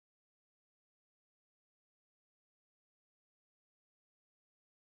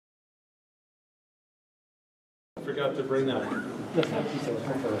forgot to bring that.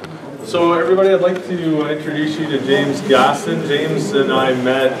 So everybody, I'd like to introduce you to James Gaston. James and I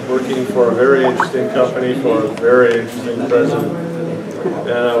met working for a very interesting company for a very interesting president, and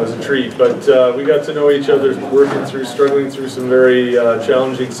that was a treat. But we got to know each other struggling through some very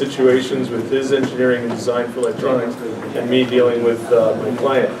challenging situations with his engineering and design for electronics, and me dealing with my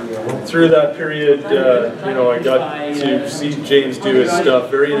client. Through that period, I got to see James do his stuff,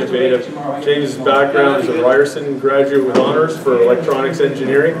 very innovative. James' background is a Ryerson graduate with honors for electronics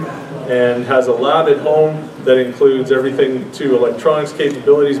engineering, and has a lab at home that includes everything to electronics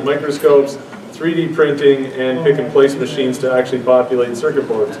capabilities, microscopes, 3D printing, and pick and place machines to actually populate circuit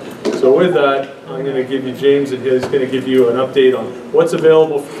boards. So with that, I'm going to give you James, and he's going to give you an update on what's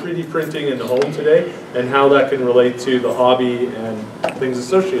available for 3D printing in the home today, and how that can relate to the hobby and things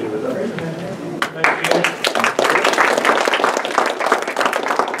associated with that. Thanks, James.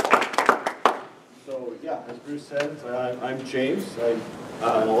 So yeah, as Bruce said, I'm James. I'm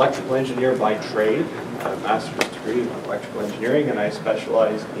an electrical engineer by trade. I have a master's degree in electrical engineering, and I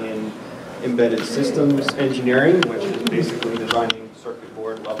specialize in embedded systems engineering, which is basically designing circuit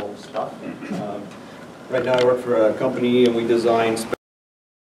board level stuff. Right now I work for a company and we design so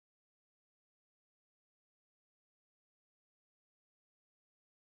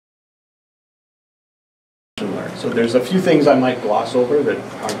there's a few things I might gloss over that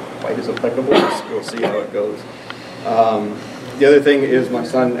aren't quite as applicable. We'll see how it goes. The other thing is my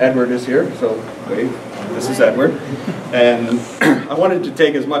son Edward is here, so wave. This is Edward. And I wanted to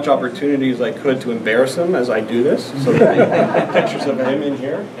take as much opportunity as I could to embarrass him as I do this. So there are pictures of him in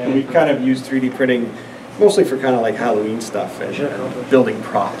here. And we've kind of used 3D printing mostly for kind of like Halloween stuff and building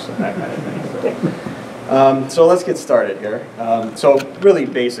props and that kind of thing. So let's get started here. So really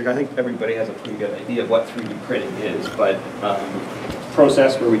basic. I think everybody has a pretty good idea of what 3D printing is. But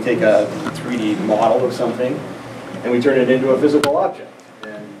process where we take a 3D model of something and we turn it into a physical object.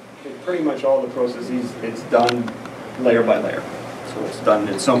 And in pretty much all the processes, it's done layer by layer. So it's done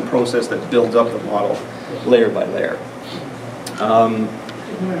in some process that builds up the model layer by layer.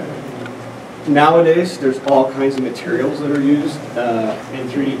 Nowadays, there's all kinds of materials that are used in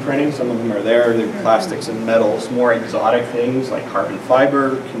 3D printing. Some of them are there. They're plastics and metals, more exotic things like carbon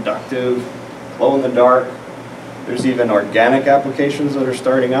fiber, conductive, glow in the dark. There's even organic applications that are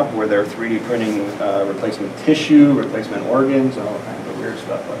starting up where they're 3D printing replacement tissue, replacement organs, and all kinds of weird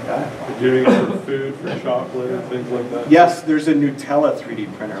stuff like that. You're doing it for food, for chocolate, and things like that? Yes, there's a Nutella 3D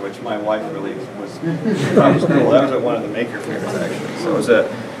printer, which my wife really thought was cool. That was at one of the maker fairs, actually. So it was a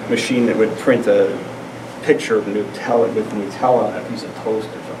machine that would print a picture of Nutella with Nutella on a piece of toast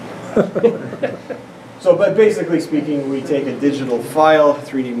or something like that. So, but basically speaking, we take a digital file,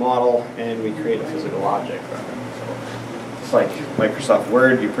 3D model, and we create a physical object from it. It's like Microsoft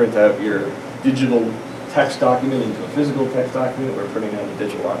Word, you print out your digital text document into a physical text document. We're printing out a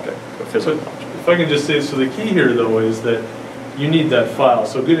digital object, a physical object. If I can just say, so the key here though is that you need that file.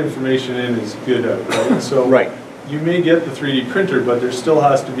 So good information in is good out, right? So right. You may get the 3D printer, but there still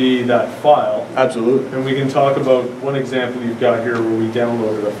has to be that file. Absolutely. And we can talk about one example you've got here where we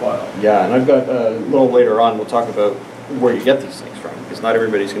downloaded a file. Yeah, and I've got a little later on, we'll talk about where you get these things from, because not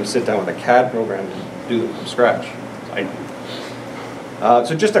everybody's going to sit down with a CAD program and do them from scratch.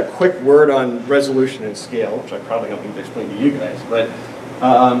 So just a quick word on resolution and scale, which I probably don't need to explain to you guys, but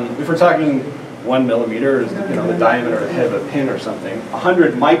if we're talking 1 millimeter, the diameter of the head of a pin or something,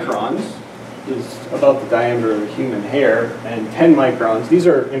 100 microns is about the diameter of a human hair, and 10 microns, these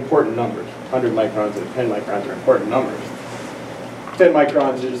are important numbers. 100 microns and 10 microns are important numbers. 10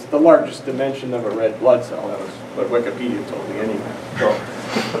 microns is the largest dimension of a red blood cell. That was what Wikipedia told me anyway. So,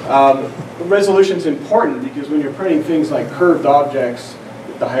 resolution is important because when you're printing things like curved objects,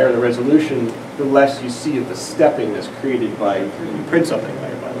 the higher the resolution, the less you see of the stepping that's created by when you print something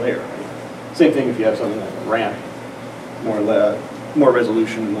layer by layer. Right? Same thing if you have something like a ramp. More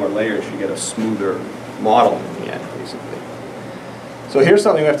resolution, more layers, you get a smoother model in the end, basically. So here's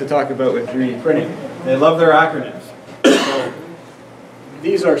something we have to talk about with 3D printing. They love their acronyms. So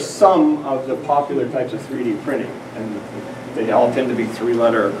these are some of the popular types of 3D printing, and they all tend to be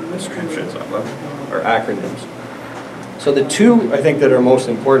 3-letter descriptions of them, or acronyms. So the two, I think, that are most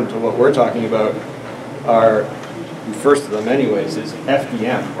important to what we're talking about are, the first of them anyways, is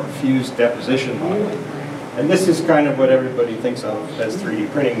FDM, or Fused Deposition Modeling. And this is kind of what everybody thinks of as 3D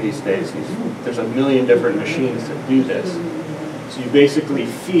printing these days. There's a million different machines that do this. So you basically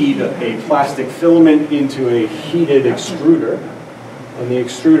feed a plastic filament into a heated extruder, and the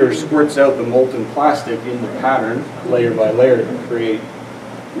extruder squirts out the molten plastic in the pattern, layer by layer, to create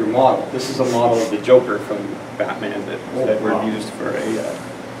your model. This is a model of the Joker from Batman that Edward used for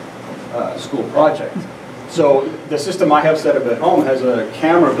a school project. So the system I have set up at home has a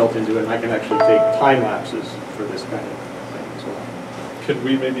camera built into it, and I can actually take time lapses for this kind of thing as well. Could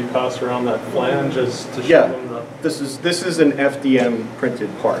we maybe pass around that flange as to show Yeah, them the... this is an FDM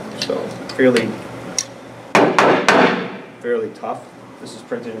printed part, so fairly tough. This is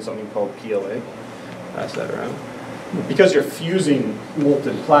printed in something called PLA. Pass that around. Because you're fusing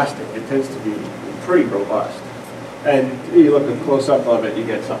molten plastic, it tends to be pretty robust. And you look at a close-up of it, you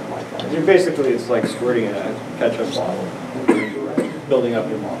get something like that. Basically, it's like squirting in a ketchup bottle, building up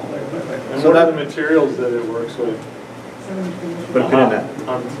your model layer by layer. And so what are the materials that it works with? But put in that.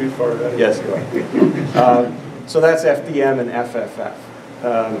 I'm too far ahead. Yes, you are. So that's FDM and FFF.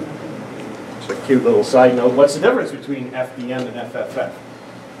 Just a cute little side note. What's the difference between FDM and FFF?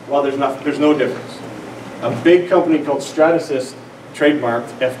 Well, there's no difference. A big company called Stratasys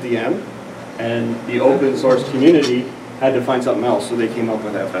trademarked FDM, and the open source community had to find something else, so they came up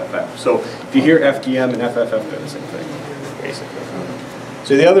with FFF. So if you hear FDM and FFF, they're the same thing, basically.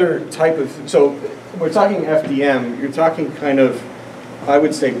 So the other type of, so we're talking FDM, you're talking kind of, I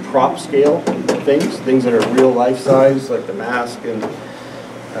would say, prop scale things that are real life size, like the mask and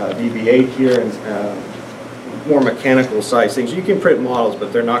BB-8 here, and more mechanical size things. You can print models,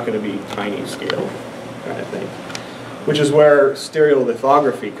 but they're not going to be tiny scale kind of thing, which is where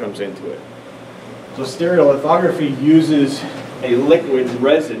stereolithography comes into it. So stereolithography uses a liquid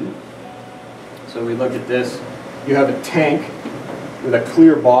resin. So we look at this. You have a tank with a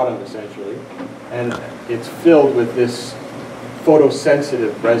clear bottom, essentially, and it's filled with this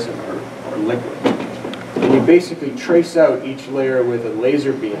photosensitive resin or liquid. And you basically trace out each layer with a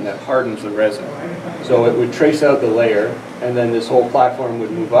laser beam that hardens the resin. So it would trace out the layer, and then this whole platform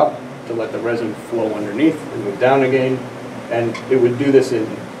would move up to let the resin flow underneath and move down again. And it would do this in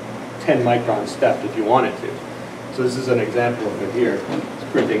 10 micron steps if you wanted to. So this is an example of it here.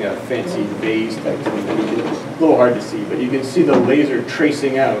 It's printing a fancy vase type thing. It's a little hard to see, but you can see the laser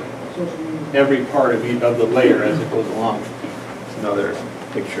tracing out every part of the layer as it goes along. It's another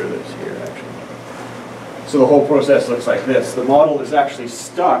picture of this here, actually. So the whole process looks like this. The model is actually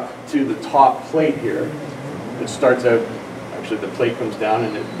stuck to the top plate here. It starts out, actually the plate comes down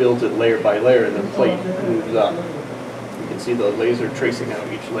and it builds it layer by layer, and the plate moves up. You can see the laser tracing out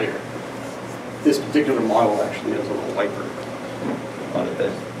each layer. This particular model actually has a little wiper on it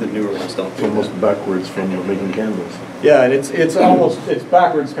that the newer ones don't. It's almost backwards from making candles. Yeah, and it's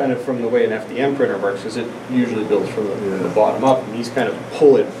backwards kind of from the way an FDM printer works, because it usually builds from the bottom up, and these kind of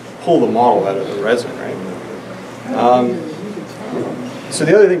pull the model out of the resin, right? So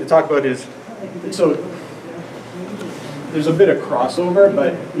the other thing to talk about is, so there's a bit of crossover,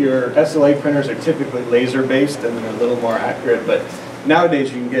 but your SLA printers are typically laser based and they're a little more accurate, but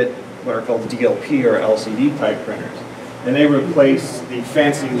nowadays you can get what are called DLP or LCD type printers, and they replace the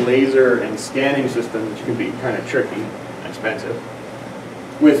fancy laser and scanning system, which can be kind of tricky and expensive,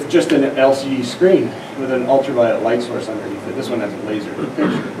 with just an LCD screen with an ultraviolet light source underneath it. This one has a laser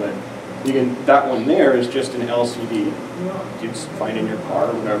picture, but that one there is just an LCD you'd find in your car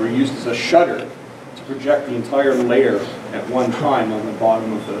or whatever, used as a shutter to project the entire layer at one time on the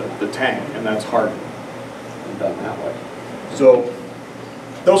bottom of the tank, and that's hardened and done that way. So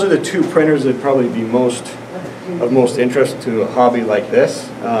those are the two printers that probably be of most interest to a hobby like this.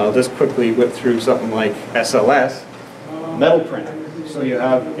 I'll just quickly whip through something like SLS, metal printer. So you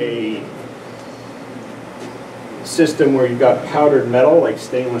have a system where you've got powdered metal like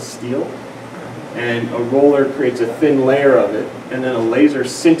stainless steel, and a roller creates a thin layer of it, and then a laser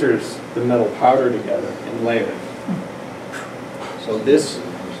sinters the metal powder together in layers. So this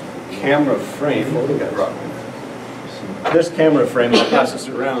camera frame, I'll pass this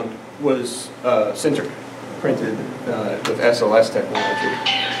around, was sinter printed with SLS technology.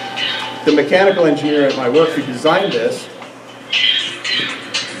 The mechanical engineer at my work who designed this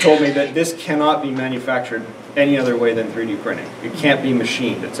told me that this cannot be manufactured any other way than 3D printing. It can't be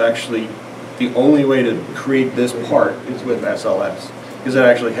machined. It's actually the only way to create this part is with SLS, because it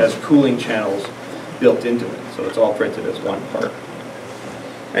actually has cooling channels built into it. So it's all printed as one part.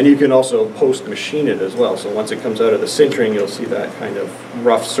 And you can also post-machine it as well. So once it comes out of the sintering, you'll see that kind of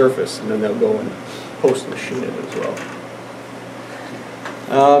rough surface, and then they'll go and post-machine it as well.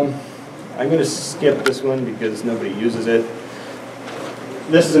 I'm going to skip this one because nobody uses it.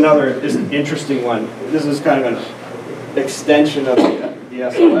 This is another interesting one. This is kind of an extension of the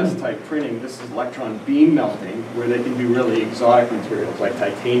SLS type printing. This is electron beam melting, where they can do really exotic materials like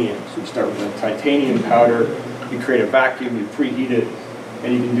titanium. So you start with a titanium powder, you create a vacuum, you preheat it,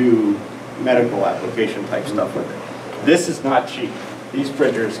 and you can do medical application type stuff with it. This is not cheap. These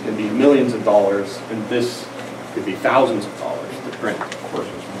printers can be millions of dollars, and this could be thousands of dollars to print.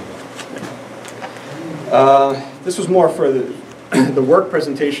 This was more for the work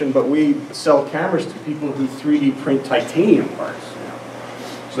presentation, but we sell cameras to people who 3D print titanium parts.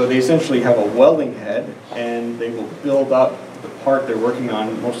 So they essentially have a welding head, and they will build up the part they're working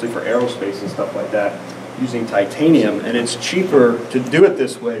on, mostly for aerospace and stuff like that, using titanium. And it's cheaper to do it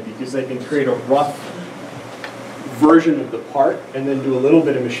this way because they can create a rough version of the part and then do a little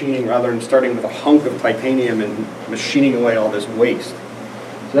bit of machining rather than starting with a hunk of titanium and machining away all this waste.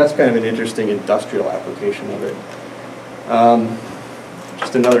 So that's kind of an interesting industrial application of it.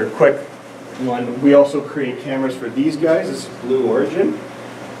 Just another quick one. We also create cameras for these guys. This is Blue Origin.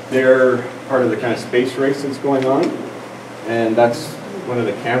 They're part of the kind of space race that's going on. And that's one of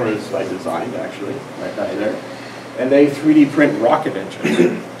the cameras I designed, actually, that guy there. And they 3D print rocket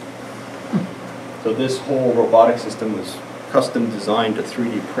engines. So this whole robotic system was custom designed to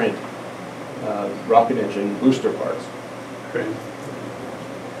 3D print rocket engine booster parts. Great.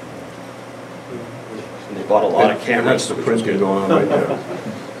 And they bought a lot of cameras. That's the printing going on right there.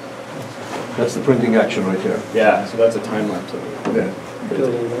 That's the printing action right there. Yeah, so that's a time lapse of it.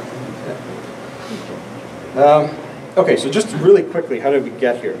 Yeah. Okay, so just really quickly, how did we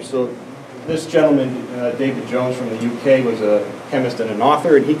get here? So this gentleman, David Jones from the UK, was a chemist and an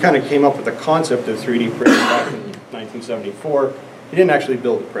author, and he kind of came up with the concept of 3D printing back in 1974. He didn't actually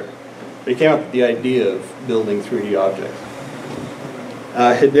build a printer, but he came up with the idea of building 3D objects.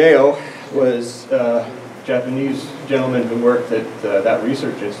 Hideo was a Japanese gentleman who worked at that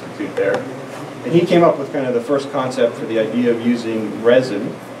research institute there, and he came up with kind of the first concept for the idea of using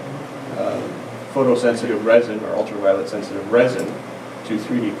resin, photosensitive resin or ultraviolet sensitive resin, to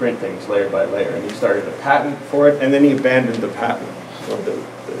 3D print things layer by layer. And he started a patent for it, and then he abandoned the patent. Or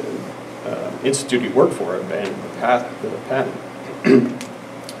the institute he worked for abandoned the patent.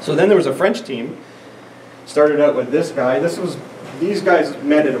 So then there was a French team, started out with this guy. These guys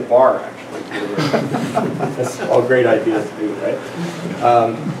met at a bar, actually. That's all great ideas to do, right?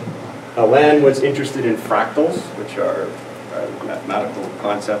 Alain was interested in fractals, which are a mathematical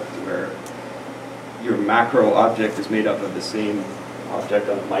concept where your macro object is made up of the same object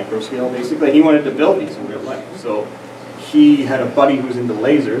on a micro scale, basically. And he wanted to build these in real life. So he had a buddy who was into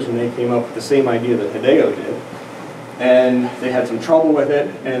lasers, and they came up with the same idea that Hideo did. And they had some trouble with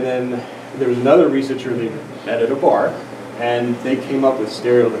it, and then there was another researcher they met at a bar, and they came up with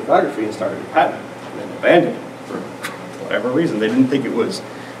stereolithography and started a patent, and then abandoned it for whatever reason. They didn't think it was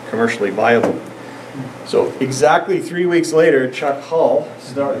commercially viable. So exactly 3 weeks later, Chuck Hull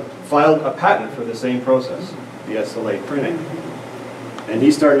filed a patent for the same process, the SLA printing. And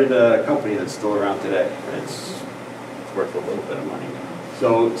he started a company that's still around today. It's worth a little bit of money.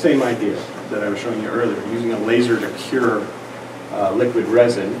 So same idea that I was showing you earlier, using a laser to cure liquid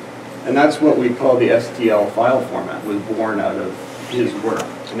resin. And that's what we call the STL file format, was born out of his work.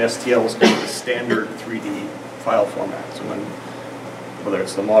 And STL is kind of the standard 3D file format. So whether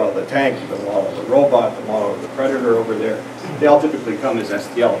it's the model of the tank, the model of the robot, the model of the predator over there, they all typically come as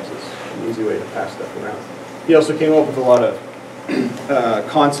STLs. It's an easy way to pass stuff around. He also came up with a lot of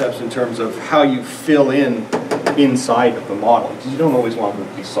concepts in terms of how you fill in inside of the model, because you don't always want them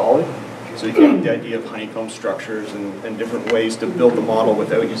to be solid. So you get the idea of honeycomb structures and different ways to build the model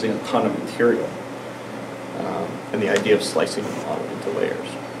without using a ton of material. And the idea of slicing the model into layers.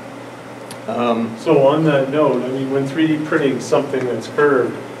 So on that note, I mean, when 3D printing something that's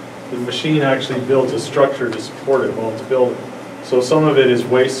curved, the machine actually builds a structure to support it while it's building. So some of it is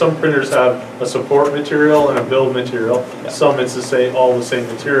waste. Some printers have a support material and a build material. Yeah. Some it's to say all the same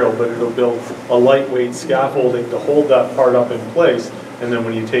material, but it'll build a lightweight scaffolding to hold that part up in place. And then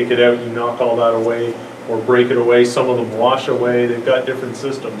when you take it out, you knock all that away or break it away. Some of them wash away. They've got different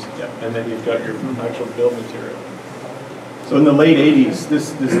systems. Yeah. And then you've got your actual build material. So in the late 80s,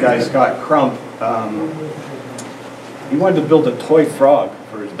 this guy, Scott Crump, he wanted to build a toy frog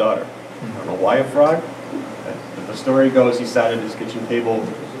for his daughter. I don't know why a frog. But the story goes he sat at his kitchen table,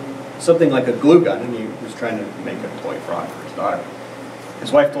 something like a glue gun, and he was trying to make a toy frog for his daughter.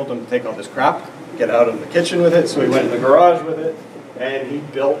 His wife told him to take all this crap, get out of the kitchen with it, so he went in the garage with it, and he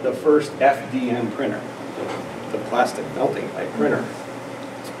built the first FDM printer, the plastic melting type printer.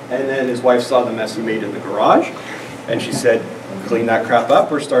 And then his wife saw the mess he made in the garage, and she said, clean that crap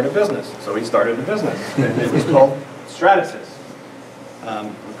up or start a business. So he started a business, and it was called Stratasys.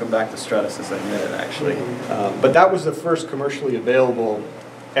 We'll come back to Stratasys in a minute, actually. But that was the first commercially available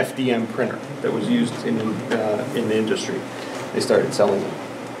FDM printer that was used in the industry. They started selling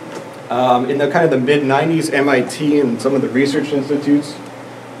them. In the kind of the mid-90s, MIT and some of the research institutes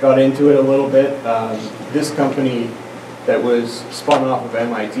got into it a little bit. This company that was spun off of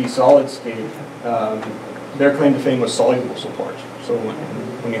MIT, SolidScape, their claim to fame was soluble support. So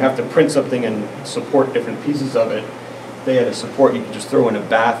when you have to print something and support different pieces of it, they had a support you could just throw in a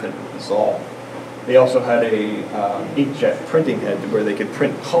bath and it would dissolve. They also had a inkjet printing head where they could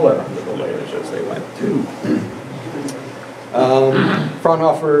print color onto the layers as they went too.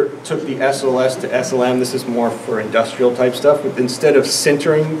 Fraunhofer took the SLS to SLM. This is more for industrial type stuff. But instead of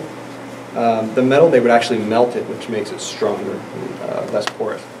sintering the metal, they would actually melt it, which makes it stronger, less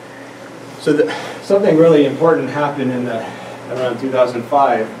porous. So something really important happened in around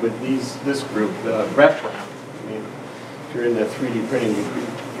 2005 with this group, the RepRap. I mean, if you're in the 3D printing, you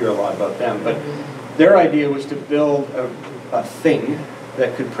hear a lot about them. But their idea was to build a thing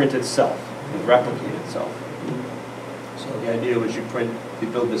that could print itself and replicate itself. So the idea was you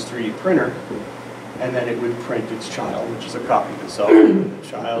build this 3D printer, and then it would print its child, which is a copy of itself. And the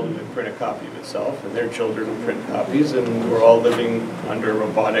child would print a copy of itself, and their children would print copies, and we're all living under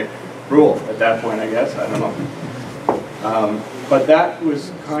robotic rule at that point, I guess. I don't know. But that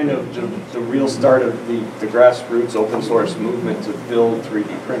was kind of the real start of the grassroots open source movement to build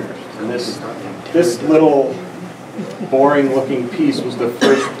 3D printers. And this little boring looking piece was the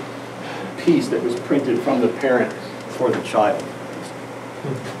first piece that was printed from the parent for the child.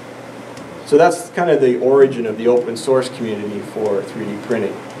 So that's kind of the origin of the open source community for 3D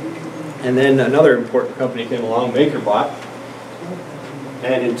printing. And then another important company came along, MakerBot.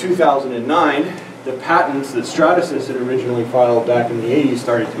 And in 2009, the patents that Stratasys had originally filed back in the 80s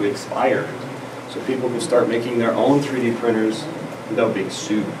started to expire. So people could start making their own 3D printers without being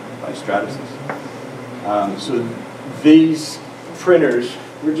sued by Stratasys. So these printers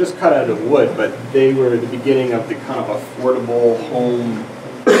were just cut out of wood, but they were the beginning of the kind of affordable home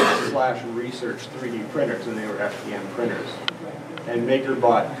 / research 3D printers, and they were FDM printers. And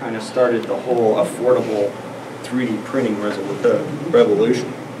MakerBot kind of started the whole affordable 3D printing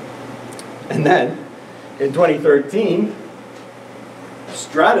revolution. And then, in 2013,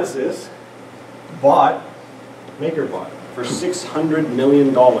 Stratasys bought MakerBot for $600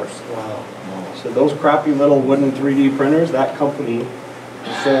 million. Wow. So those crappy little wooden 3D printers, that company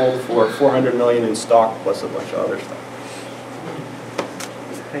sold for $400 million in stock plus a bunch of other stuff.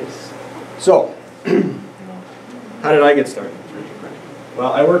 Nice. So, how did I get started in 3D printing?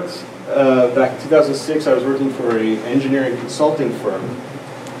 Well, I worked, back in 2006, I was working for an engineering consulting firm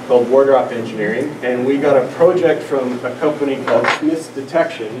called Wardrop Engineering, and we got a project from a company called Smith's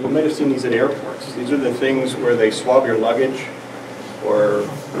Detection. You might have seen these at airports. These are the things where they swab your luggage or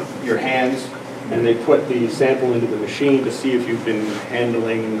your hands, and they put the sample into the machine to see if you've been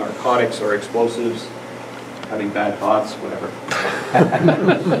handling narcotics or explosives, having bad thoughts, whatever.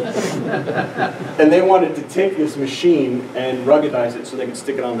 And they wanted to take this machine and ruggedize it so they could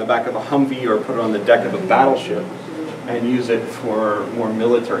stick it on the back of a Humvee or put it on the deck of a battleship and use it for more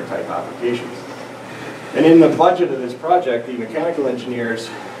military type applications. And in the budget of this project, the mechanical engineers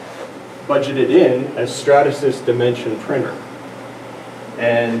budgeted in a Stratasys Dimension printer.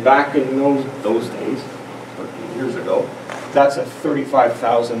 And back in those days, 13 years ago, that's a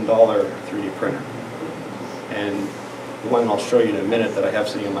 $35,000 3D printer. And the one I'll show you in a minute that I have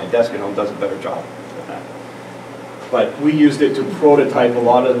sitting on my desk at home does a better job than that. But we used it to prototype a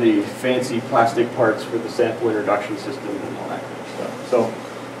lot of the fancy plastic parts for the sample introduction system and all that kind of stuff. So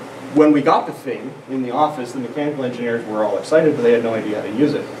when we got the thing in the office, the mechanical engineers were all excited, but they had no idea how to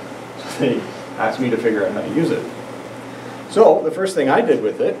use it. So they asked me to figure out how to use it. So the first thing I did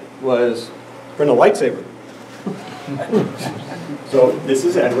with it was print a lightsaber. So this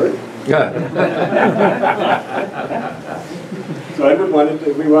is Edward. So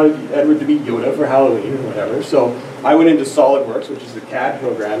we wanted Edward to be Yoda for Halloween or whatever. So I went into SolidWorks, which is the CAD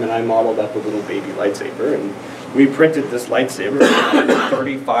program, and I modeled up a little baby lightsaber, and we printed this lightsaber with a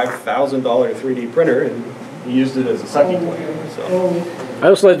 $35,000 3D printer, and he used it as a sucking toy. So I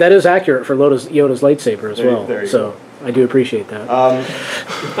also like that is accurate for Yoda's lightsaber as well. There you so go. I do appreciate that.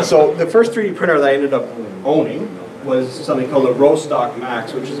 So the first 3D printer that I ended up owning was something called a Rostock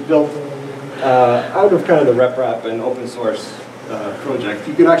Max, which is built out of kind of the RepRap and open source project.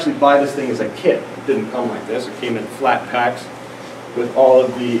 You could actually buy this thing as a kit. It didn't come like this. It came in flat packs with all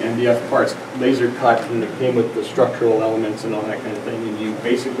of the MDF parts laser cut, and it came with the structural elements and all that kind of thing. And you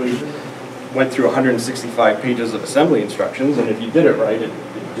basically went through 165 pages of assembly instructions, and if you did it right, it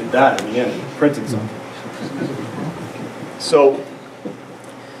did that in the end. It printed something. So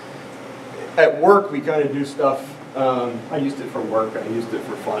at work, we kind of do stuff. I used it for work, I used it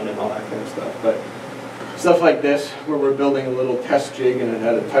for fun and all that kind of stuff, but stuff like this, where we're building a little test jig and it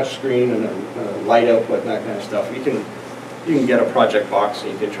had a touch screen and a light output and that kind of stuff, you can get a project box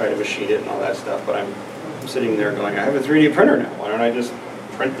and you can try to machine it and all that stuff, but I'm sitting there going, I have a 3D printer now, why don't I just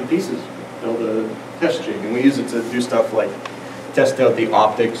print the pieces? build a test jig, and we use it to do stuff like test out the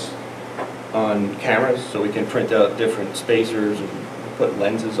optics on cameras, so we can print out different spacers and put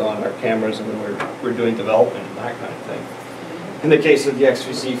lenses on our cameras, and then we're doing development and that kind of thing. In the case of the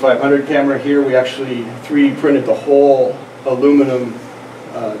XVC 500 camera here, we actually 3D printed the whole aluminum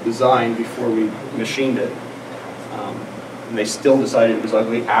design before we machined it. And they still decided it was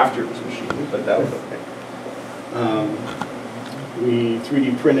ugly after it was machined, but that was okay. We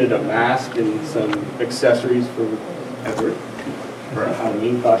 3D printed a mask and some accessories for Edward for a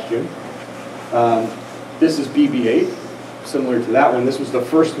Halloween costume. This is BB-8, similar to that one. This was the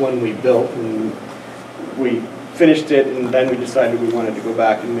first one we built, and we finished it, and then we decided we wanted to go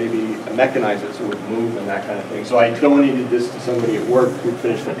back and maybe mechanize it so it would move and that kind of thing. So I donated this to somebody at work who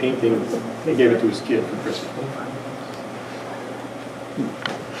finished the painting. They gave it to his kid for Christmas.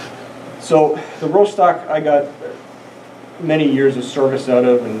 So the row stock I got many years of service out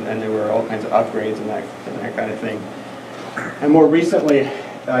of, and there were all kinds of upgrades and that kind of thing. And more recently,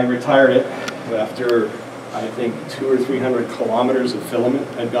 I retired it after, I think, 200 or 300 kilometers of filament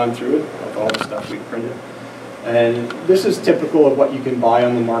had gone through it, of all the stuff we printed. And this is typical of what you can buy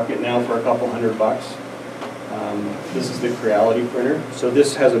on the market now for a couple $100. This is the Creality printer. So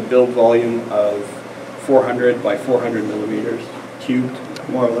this has a build volume of 400 by 400 millimeters cubed,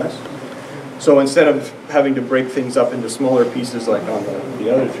 more or less. So instead of having to break things up into smaller pieces like on the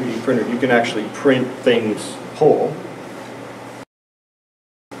other 3D printer, you can actually print things whole.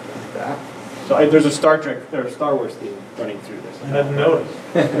 Like that. So there's a Star Wars theme running through this. I hadn't noticed.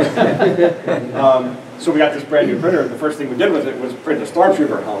 So we got this brand new printer. The first thing we did with it was print a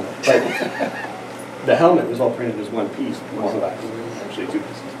Stormtrooper helmet. But the helmet was all printed as one piece. Well, actually two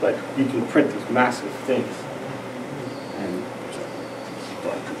pieces. But you can print these massive things. And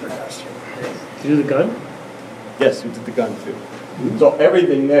Stormtrooper costume. Did you do the gun? Yes, we did the gun too. So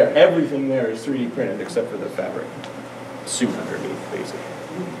everything there is 3D printed except for the fabric suit underneath, basically.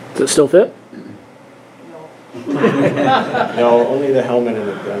 Does it still fit? No, only the helmet and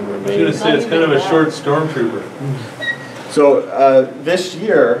the gun I was remain. going to say, it's kind of a short stormtrooper. So this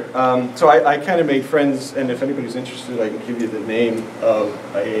year, so I kind of made friends, and if anybody's interested, I can give you the name of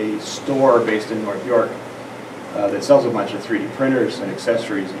a store based in North York that sells a bunch of 3D printers and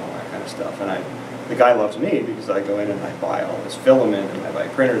accessories and all that kind of stuff. And the guy loves me because I go in and I buy all this filament and I buy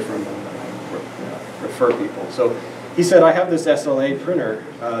printers from him and I refer people. So he said, I have this SLA printer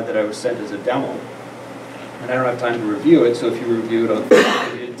that I was sent as a demo. And I don't have time to review it, so if you review it, I'll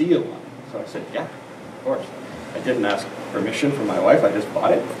give you a deal on it. So I said, yeah, of course. I didn't ask permission from my wife, I just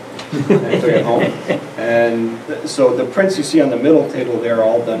bought it and I took it home. And so the prints you see on the middle table, they're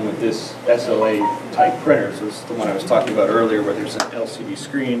all done with this SLA type printer. So it's the one I was talking about earlier where there's an LCD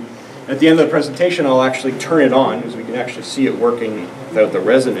screen. At the end of the presentation, I'll actually turn it on because we can actually see it working without the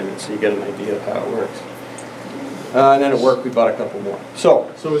resin in it, so you get an idea of how it works. And then at work, we bought a couple more.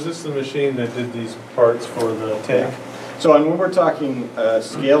 So is this the machine that did these parts for the tank? So when we're talking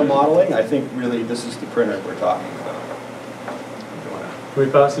scale modeling, I think really this is the printer we're talking about. Can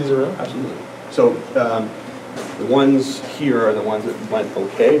we pass these around? Absolutely. So the ones here are the ones that went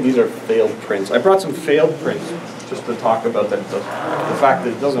okay. These are failed prints. I brought some failed prints just to talk about that, the fact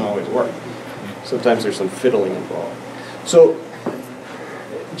that it doesn't always work. Sometimes there's some fiddling involved. So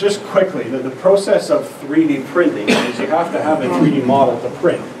just quickly, the process of 3D printing is you have to have a 3D model to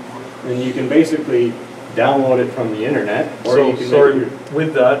print. And you can basically download it from the internet. Or So, you can sorry,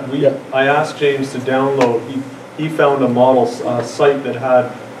 with that, I asked James to download, he found a model site that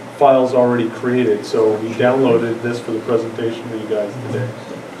had files already created, so we downloaded this for the presentation for you guys today.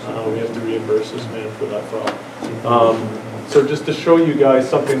 We have to reimburse this man for that file. So just to show you guys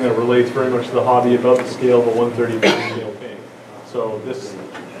something that relates very much to the hobby about the scale of a 1/35 scale paint. So this,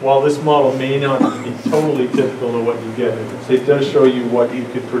 while this model may not be totally typical of what you get, it does show you what you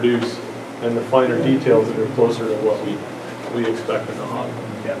could produce and the finer details that are closer to what we expect in the hobby.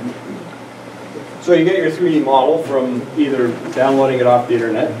 Yeah. So you get your 3D model from either downloading it off the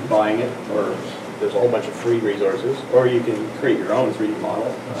internet, buying it, or there's a whole bunch of free resources, or you can create your own 3D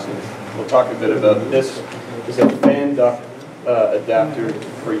model. We'll talk a bit about this. This is a fan duct adapter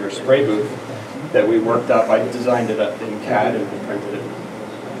for your spray booth that we worked up. I designed it up in CAD and printed it.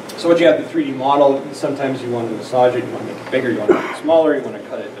 So once you have the 3D model, sometimes you want to massage it, you want to make it bigger, you want to make it smaller, you want to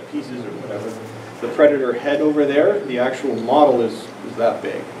cut it into pieces or whatever. The Predator head over there, the actual model is that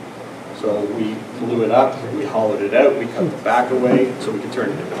big. So we blew it up, we hollowed it out, we cut the back away so we could turn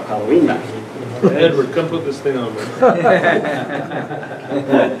it into a Halloween mask. Edward, come put this thing on me.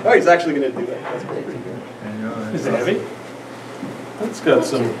 Oh, he's actually going to do that. That's pretty good. Is it heavy? It's got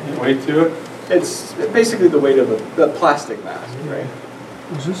some weight to it. It's basically the weight of the plastic mask, right?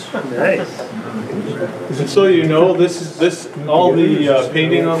 Nice. And so you know, all the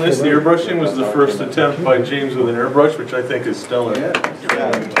painting on this, the airbrushing, was the first attempt by James with an airbrush, which I think is stellar.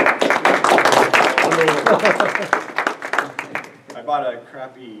 I bought a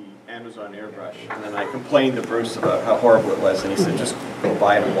crappy Amazon airbrush, and then I complained to Bruce about how horrible it was, and he said, just go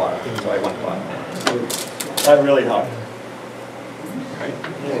buy it and water it. So I went and bought it. That really helped. Right?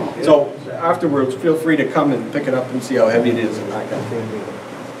 So afterwards, feel free to come and pick it up and see how heavy it is and that kind of thing.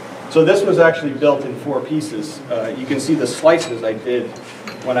 So this was actually built in 4 pieces. You can see the slices I did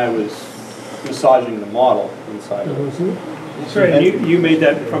when I was massaging the model inside of it. Sorry, and you made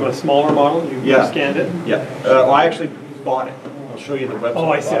that from a smaller model? You scanned it? Yeah. Well, I actually bought it. I'll show you the website.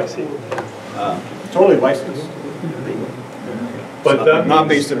 Oh, I see. Totally licensed. But that not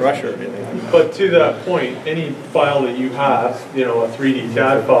based in Russia or anything. But to that point, any file that you have, you know, a 3D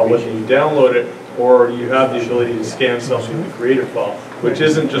CAD file, whether you download it or you have the ability to scan something to create a file, which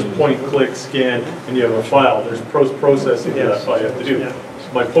isn't just point, click, scan, and you have a file. There's processing of that file you have to do. Yeah.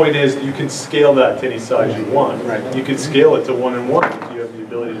 My point is, you can scale that to any size you want. Right. You can scale it to 1:1 if you have the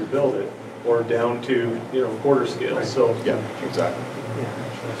ability to build it, or down to, you know, quarter scale. Right. So yeah, exactly.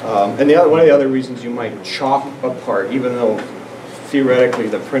 And one of the other reasons you might chop apart, even though theoretically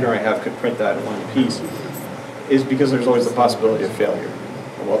the printer I have could print that in one piece, is because there's always the possibility of failure.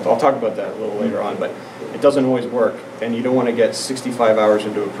 Well, I'll talk about that a little later on, but it doesn't always work, and you don't want to get 65 hours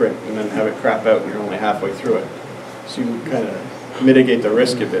into a print and then have it crap out and you're only halfway through it. So you kind of mitigate the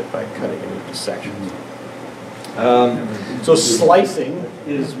risk a bit by cutting it into sections. So slicing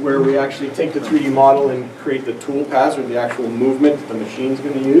is where we actually take the 3D model and create the tool paths or the actual movement that the machine's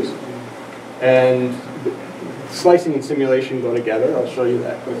going to use. And slicing and simulation go together. I'll show you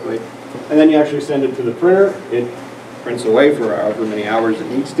that quickly. And then you actually send it to the printer. It prints away for however many hours it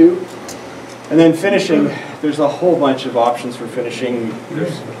needs to. And then finishing, there's a whole bunch of options for finishing.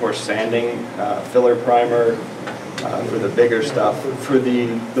 There's, of course, sanding, filler primer, for the bigger stuff. For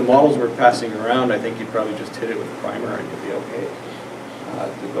the models we're passing around, I think you'd probably just hit it with primer and you'd be okay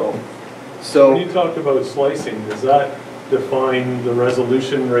to go. So when you talk about slicing, does that define the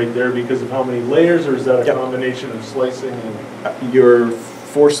resolution right there because of how many layers, or is that a combination of slicing and... You're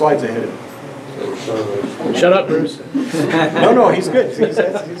 4 slides ahead. Shut up, Bruce. No, he's good.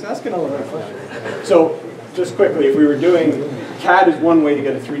 He's asking all the right questions. So just quickly, if we were doing, CAD is one way to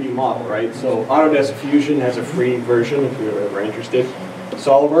get a 3D model, right? So Autodesk Fusion has a free version if you're ever interested.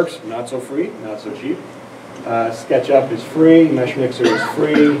 SolidWorks, not so free, not so cheap. SketchUp is free, Mesh Mixer is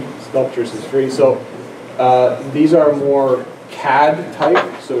free, Sculptures is free. So these are more CAD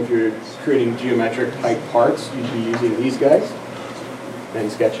type. So if you're creating geometric type parts, you'd be using these guys. And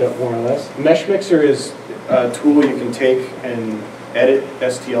SketchUp more or less. Mesh Mixer is a tool you can take and edit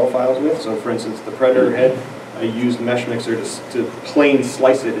STL files with. So for instance, the Predator head, I used Mesh Mixer to plain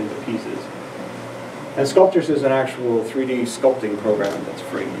slice it into pieces. And Sculptures is an actual 3D sculpting program that's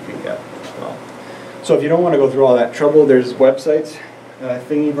free you can get as well. So if you don't want to go through all that trouble, there's websites.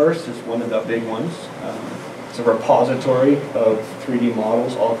 Thingiverse is one of the big ones. It's a repository of 3D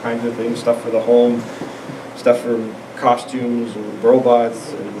models, all kinds of things, stuff for the home, stuff for costumes and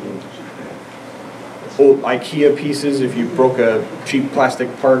robots and old IKEA pieces. If you broke a cheap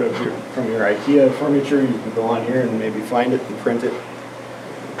plastic part of from your IKEA furniture, you can go on here and maybe find it and print it.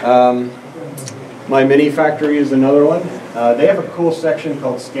 My Mini Factory is another one. They have a cool section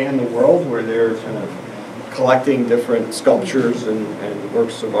called Scan the World where they're kind of collecting different sculptures and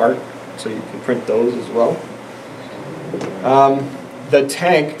works of art, so you can print those as well. The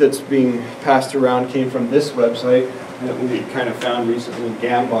tank that's being passed around came from this website that we kind of found recently,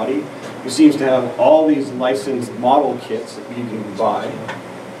 Gambody, who seems to have all these licensed model kits that you can buy.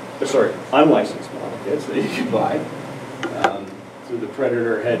 Sorry, unlicensed model kits that you can buy. So the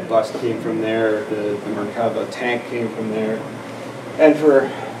Predator head bust came from there, the Merkava tank came from there. And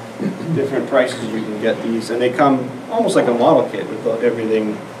for different prices you can get these, and they come almost like a model kit with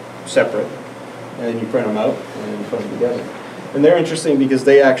everything separate. And then you print them out and put them together. And they're interesting because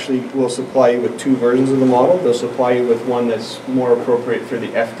they actually will supply you with 2 versions of the model. They'll supply you with one that's more appropriate for the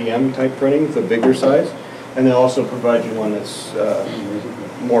FDM type printing, the bigger size. And they'll also provide you one that's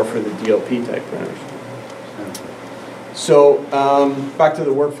more for the DLP type printers. So back to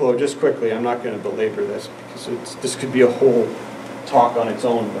the workflow just quickly. I'm not going to belabor this because this could be a whole talk on its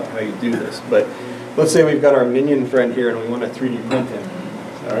own about how you do this. But let's say we've got our minion friend here and we want to 3D print him.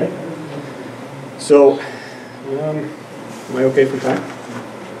 All right? So am I okay for time?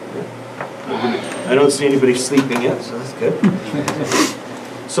 I don't see anybody sleeping yet, so that's good.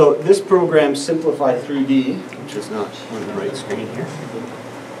 So this program, Simplify 3D, which is not on the right screen here.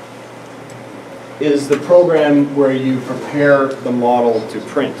 is the program where you prepare the model to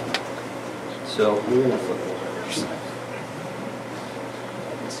print. So we're going to flip it over here.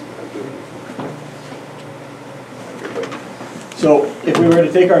 So if we were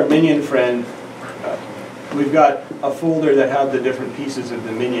to take our minion friend, we've got a folder that have the different pieces of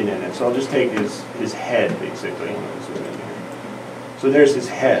the minion in it. So I'll just take his head, basically. So there's his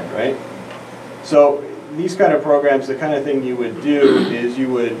head, right? So these kind of programs, the kind of thing you would do is you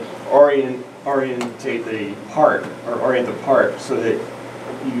would orientate the part, or orient the part so that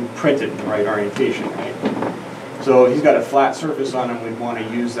you print it in the right orientation, right? So he's got a flat surface on him, we'd want to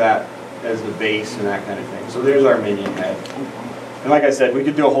use that as the base and that kind of thing. So there's our minion head. And like I said, we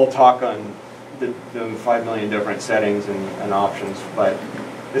could do a whole talk on the 5 million different settings and options, but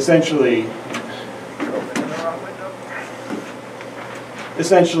essentially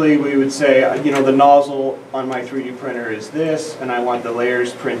we would say, you know, the nozzle on my 3D printer is this, and I want the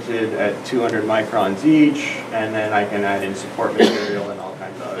layers printed at 200 microns each, and then I can add in support material and all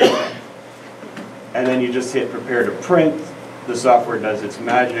kinds of other stuff. And then you just hit prepare to print, the software does its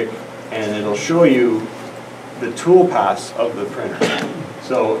magic, and it'll show you the tool paths of the printer.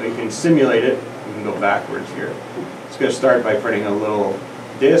 So it can simulate it. We can go backwards here. It's going to start by printing a little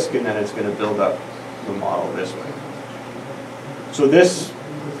disk, and then it's going to build up the model this way. So this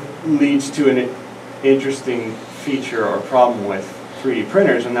leads to an interesting feature or problem with 3D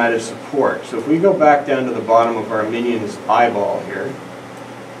printers, and that is support. So if we go back down to the bottom of our minion's eyeball here,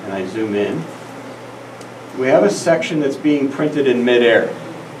 and I zoom in, we have a section that's being printed in midair,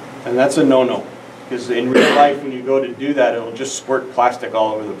 and that's a no-no. Because in real life, when you go to do that, it'll just squirt plastic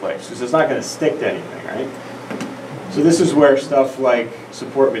all over the place. Because it's not going to stick to anything, right? So this is where stuff like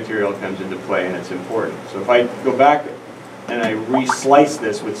support material comes into play, and it's important. So if I go back and I re-slice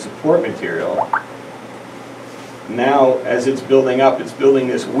this with support material, now as it's building up, it's building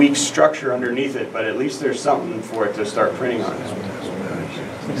this weak structure underneath it, but at least there's something for it to start printing on.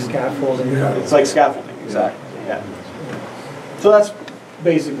 It's like scaffolding. It's like scaffolding, exactly. Yeah. So that's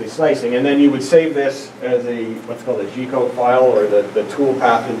basically slicing, and then you would save this as a what's called a G-code file, or the tool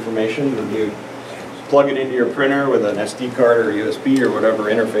path information, and you plug it into your printer with an SD card or USB or whatever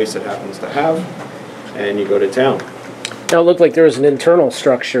interface it happens to have, and you go to town. Now it looked like there was an internal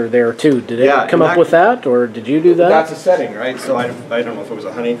structure there too. Did it come up with that, or did you do that? That's a setting, right? So I don't know if it was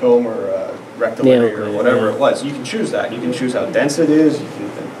a honeycomb or a rectilinear or whatever it was. You can choose that. You can choose how dense it is. You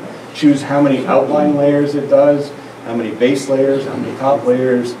can choose how many outline layers it does, how many base layers, how many top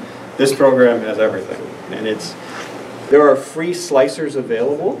layers. This program has everything, and there are free slicers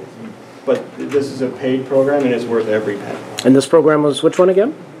available, but this is a paid program, and it's worth every penny. And this program was which one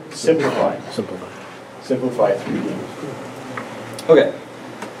again? Simplify. Simplify. Simplify 3D. Okay,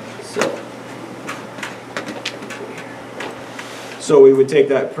 so we would take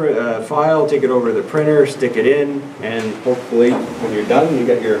that file, take it over to the printer, stick it in, and hopefully when you're done, you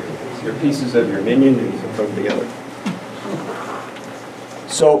get your pieces of your minion and you can put them together.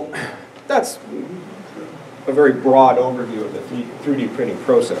 So that's a very broad overview of the 3D printing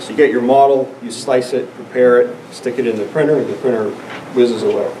process. You get your model, you slice it, prepare it, stick it in the printer, and the printer whizzes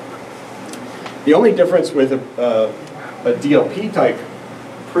away. The only difference with a DLP type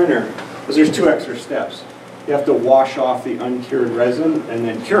printer is there's 2 extra steps. You have to wash off the uncured resin and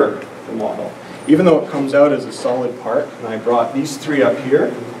then cure the model. Even though it comes out as a solid part, and I brought these 3 up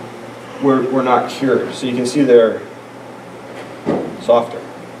here, we're not cured. So you can see they're softer,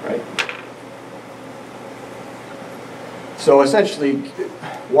 right? So essentially,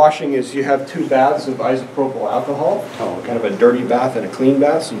 washing is you have 2 baths of isopropyl alcohol, kind of a dirty bath and a clean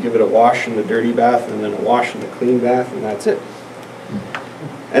bath. So you give it a wash in the dirty bath and then a wash in the clean bath, and that's it.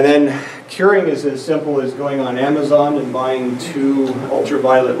 And then curing is as simple as going on Amazon and buying 2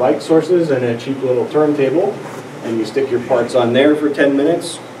 ultraviolet light sources and a cheap little turntable, and you stick your parts on there for 10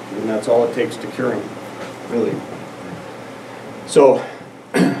 minutes, and that's all it takes to cure them, really. So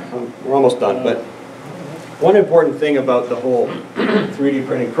we're almost done, but one important thing about the whole 3D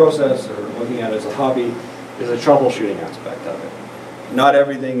printing process, or looking at it as a hobby, is the troubleshooting aspect of it. Not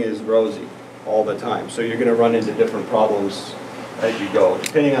everything is rosy all the time, so you're going to run into different problems as you go,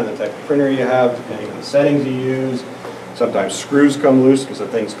 depending on the type of printer you have, depending on the settings you use. Sometimes screws come loose because the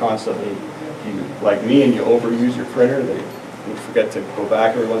thing's constantly, like me, and you overuse your printer, you forget to go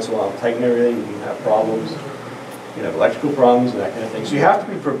back every once in a while and tighten everything, you can have problems. You can have electrical problems and that kind of thing. So you have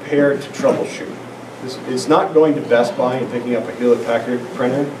to be prepared to troubleshoot. It's not going to Best Buy and picking up a Hewlett-Packard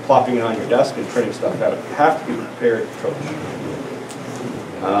printer, plopping it on your desk and printing stuff out. You have to be prepared to troubleshoot.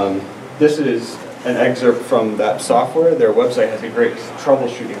 This is an excerpt from that software. Their website has a great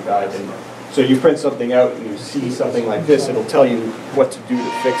troubleshooting guide. And so you print something out and you see something like this, it'll tell you what to do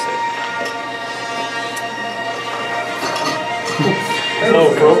to fix it.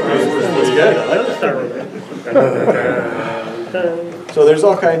 Oh, appropriate. That's good. I like that. So there's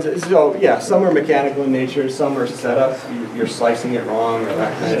all kinds of, so yeah, some are mechanical in nature, some are setup, you're slicing it wrong or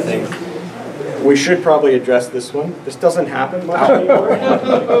that kind of thing. We should probably address this one. This doesn't happen much anymore.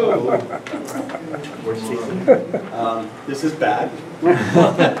 This is bad.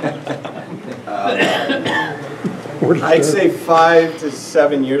 I'd say 5 to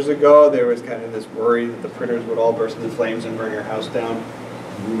 7 years ago, there was kind of this worry that the printers would all burst into flames and burn your house down.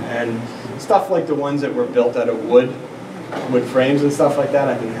 And stuff like the ones that were built out of wood frames and stuff like that,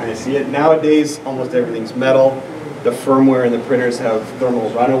 I can kind of see it. Nowadays, almost everything's metal. The firmware in the printers have thermal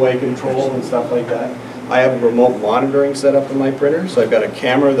runaway control and stuff like that. I have remote monitoring set up in my printer, so I've got a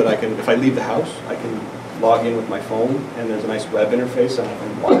camera that I can, if I leave the house, I can log in with my phone, and there's a nice web interface, and I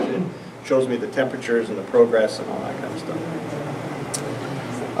can watch it. It shows me the temperatures and the progress and all that kind of stuff.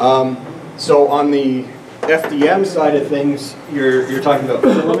 So on the FDM side of things, you're talking about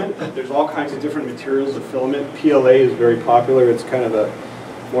filament. There's all kinds of different materials of filament. PLA is very popular. It's kind of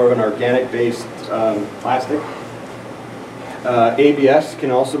more of an organic-based plastic. ABS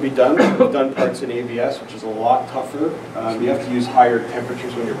can also be done. We've done parts in ABS, which is a lot tougher. You have to use higher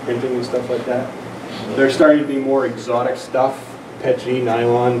temperatures when you're printing and stuff like that. There's starting to be more exotic stuff, PETG,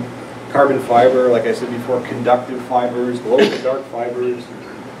 nylon, carbon fiber, like I said before, conductive fibers, glow-in-the-dark fibers,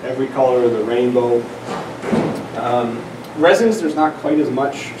 every color of the rainbow. Resins, there's not quite as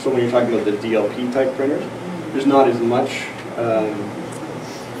much, so when you're talking about the DLP type printers, there's not as much,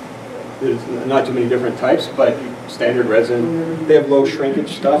 there's not too many different types, but standard resin. They have low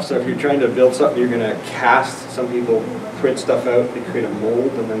shrinkage stuff, so if you're trying to build something, you're going to cast. Some people print stuff out, they create a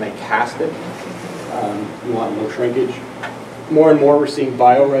mold, and then they cast it. You want low shrinkage. More and more we're seeing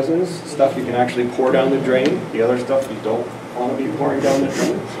bioresins, stuff you can actually pour down the drain. The other stuff you don't want to be pouring down the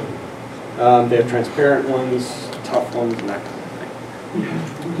drain. They have transparent ones, tough ones, and that kind of thing.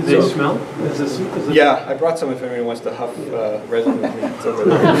 Do they smell? Yeah, I brought some if anyone wants to huff resin with me. It's over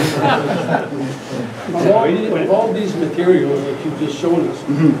there. Of all these materials that you've just shown us,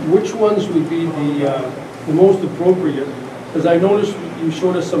 which ones would be the most appropriate? Because I noticed you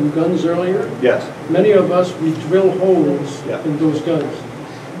showed us some guns earlier. Yes. Many of us, we drill holes in those guns.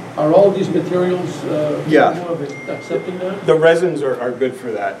 Are all these materials accepting that? The resins are good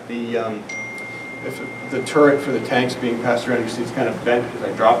for that. If the turret for the tank's being passed around, you see it's kind of bent because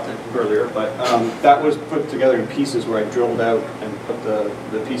I dropped it earlier, but that was put together in pieces where I drilled out and put the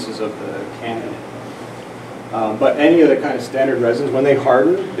pieces of the cannon in. But any of the kind of standard resins, when they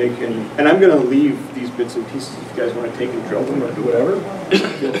harden, they can, and I'm going to leave these bits and pieces if you guys want to take and drill them or do whatever,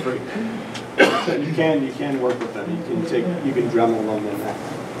 feel free. You can work with them. You can Dremel them and that.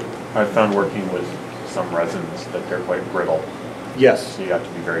 I've found working with some resins that they're quite brittle. Yes. So you have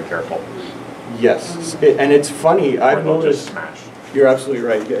to be very careful. Yes, and it's funny, I've noticed, just smash. You're absolutely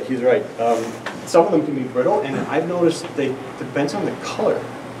right, yeah, he's right. Some of them can be brittle, and I've noticed it depends on the color.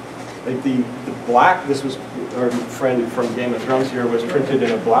 Like the black, this was, our friend from Game of Thrones here was printed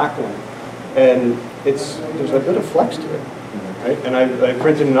in a black one, and there's a bit of flex to it, right? And I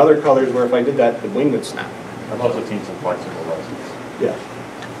printed in other colors where if I did that, the wing would snap. I've also seen some flexible resins. Yeah.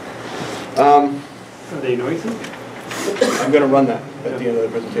 Are they noisy? I'm going to run that at the end of the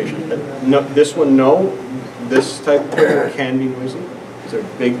presentation. No, this one, no. This type of printer can be noisy because they're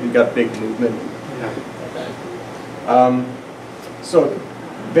big. They've got big movement. Yeah. So,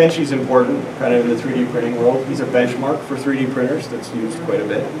 Benchy is important, kind of in the 3D printing world. He's a benchmark for 3D printers that's used quite a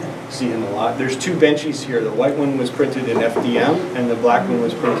bit. See him a lot. There's two Benchies here. The white one was printed in FDM, and the black one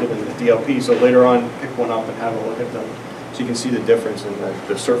was printed in the DLP. So later on, pick one up and have a look at them, so you can see the difference in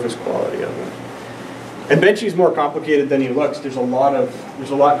the surface quality of them. And Benchy is more complicated than he looks. There's a lot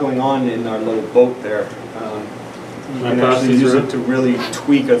going on in our little boat there. You can actually use it to really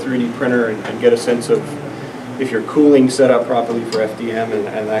tweak a 3D printer and get a sense of if your cooling set up properly for FDM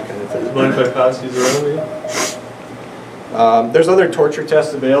and that kind of thing. Mind if I pass these around with you? There's other torture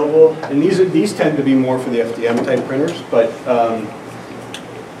tests available, and these tend to be more for the FDM type printers, but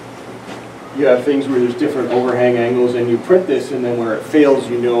you have things where there's different overhang angles, and you print this, and then where it fails,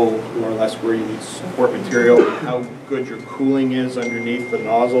 you know more or less where you need support material, how good your cooling is underneath the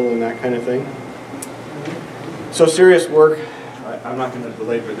nozzle, and that kind of thing. So serious work. I'm not going to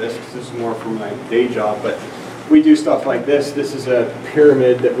belabor this because this is more for my day job, but we do stuff like this. This is a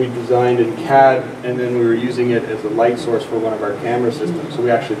pyramid that we designed in CAD, and then we were using it as a light source for one of our camera systems. So we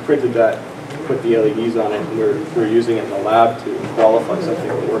actually printed that, put the LEDs on it, and we're using it in the lab to qualify something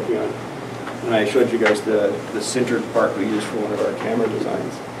we're working on. And I showed you guys the sintered part we used for one of our camera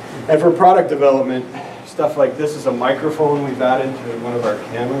designs. And for product development, stuff like this is a microphone we've added to one of our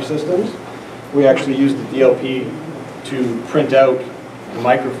camera systems. We actually use the DLP to print out the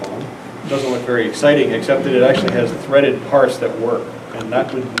microphone. It doesn't look very exciting, except that it actually has threaded parts that work. And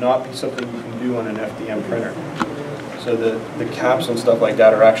that would not be something you can do on an FDM printer. So the caps and stuff like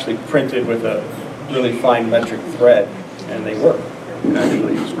that are actually printed with a really fine metric thread, and they work. You can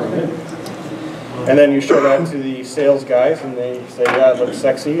actually screw them in. And then you show that to the sales guys, and they say, yeah, it looks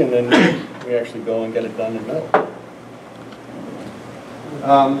sexy, and then we actually go and get it done in metal.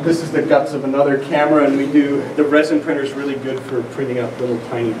 This is the guts of another camera, and the resin printer is really good for printing up little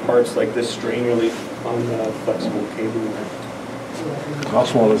tiny parts like this strain relief on the flexible cabling. How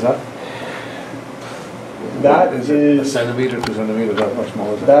small is that? That is is a centimeter, 2 centimeters. How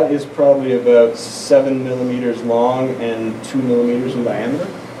small is that? That is probably about 7 millimeters long and 2 millimeters in diameter.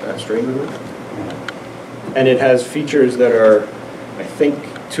 That strain relief. And it has features that are, I think,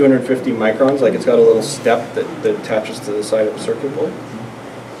 250 microns. Like it's got a little step that attaches to the side of the circuit board.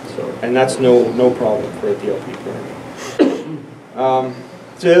 So, and that's no problem for a DLP printer.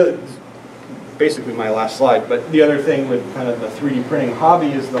 So basically my last slide. But the other thing with kind of the 3D printing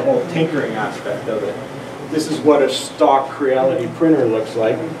hobby is the whole tinkering aspect of it. This is what a stock Creality printer looks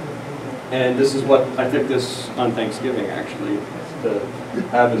like. And this is what I took this on Thanksgiving actually to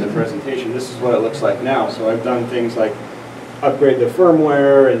have in the presentation. This is what it looks like now. So I've done things like upgrade the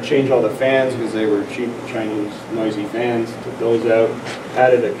firmware and change all the fans because they were cheap Chinese noisy fans. Took those out,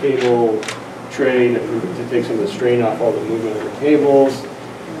 added a cable tray to take some of the strain off all the movement of the cables,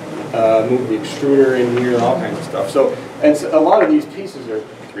 moved the extruder in here, all kinds of stuff. So, and so a lot of these pieces are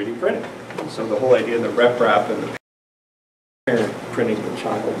 3D printed. So the whole idea of the rep wrap and the parent printing the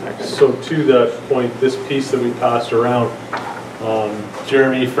child. So to that point, this piece that we passed around,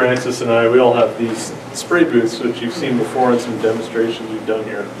 Jeremy, Francis, and I, we all have these spray booths, which you've seen before in some demonstrations we've done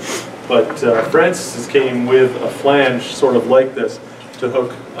here. But Francis came with a flange sort of like this to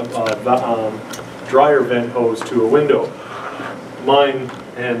hook a dryer vent hose to a window. Mine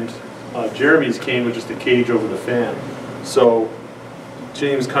and Jeremy's came with just a cage over the fan. So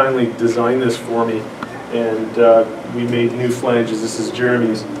James kindly designed this for me, and we made new flanges. This is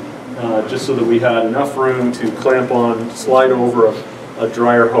Jeremy's. Just so that we had enough room to clamp on, slide over a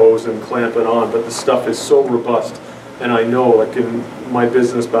dryer hose and clamp it on. But the stuff is so robust, and I know, like in my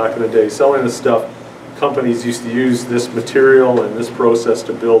business back in the day, selling this stuff, companies used to use this material and this process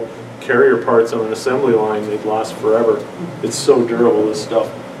to build carrier parts on an assembly line. They'd last forever. It's so durable, this stuff.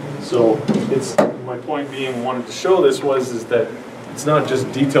 So it's, my point being, wanted to show this is that it's not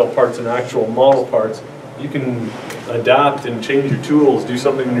just detail parts and actual model parts. You can adapt and change your tools, do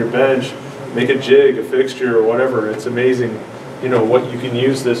something on your bench, make a jig, a fixture, or whatever. It's amazing, you know, what you can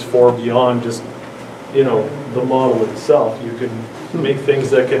use this for beyond just, you know, the model itself. You can make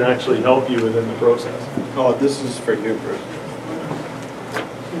things that can actually help you within the process. Oh, this is for you, Bruce.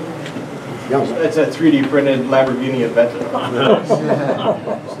 It's a 3D printed Lamborghini Aventador. Nice.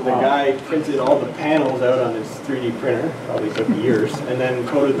 So the guy printed all the panels out on his 3D printer, probably took years, and then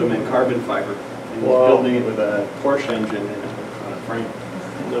coated them in carbon fiber. And was building it with a Porsche engine and on a frame.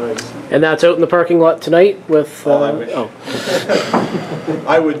 Nice. And that's out in the parking lot tonight with... I wish.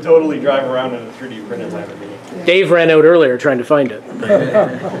 I would totally drive around in a 3D printed Lamborghini. Dave ran out earlier trying to find it.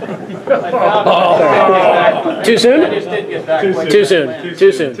 Too soon? I just didn't get back. Too soon.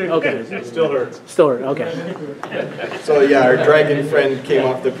 Too soon. Okay. Still hurts. Still hurt. Okay. So yeah, our dragon friend came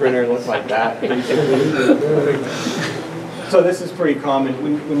off the printer and looked like that. So this is pretty common.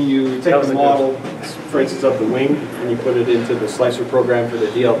 When you take the model, for instance, of the wing, and you put it into the slicer program for the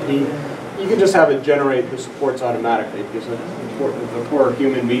DLP, you can just have it generate the supports automatically, because the poor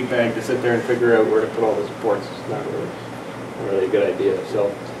human meat bag to sit there and figure out where to put all the supports is not really a good idea. So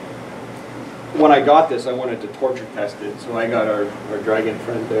when I got this, I wanted to torture test it, so I got our dragon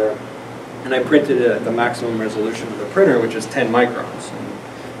friend there, and I printed it at the maximum resolution of the printer, which is 10 microns.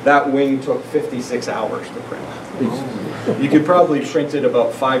 And that wing took 56 hours to print. You could probably print it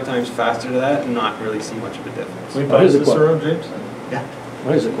about 5 times faster than that and not really see much of a difference. We pass this around, James? Yeah.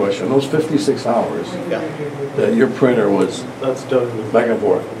 Here's the question. Those 56 hours Yeah. that your printer was That's done. back and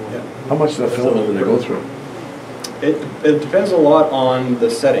forth, Yeah. how much of the film did they go through? It depends a lot on the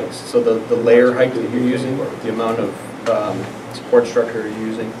settings. So the layer height that you're using, the amount of support structure you're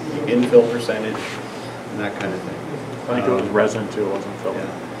using, the infill percentage, and that kind of thing. I think it was resin too, it wasn't film.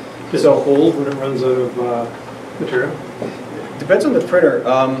 Yeah. Is it hold when it runs out of material? Depends on the printer.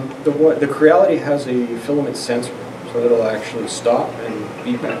 The Creality has a filament sensor, so it'll actually stop and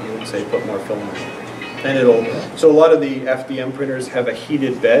beep at you and say put more filament. And so a lot of the FDM printers have a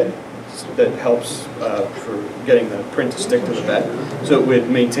heated bed that helps for getting the print to stick to the bed. So it would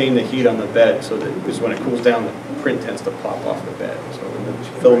maintain the heat on the bed, so that because when it cools down, the print tends to pop off the bed. So when the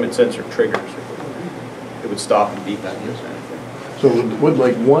filament sensor triggers, it would stop and beep at you. So would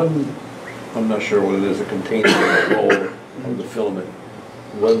like one, I'm not sure what it is, a container or a roll of the filament,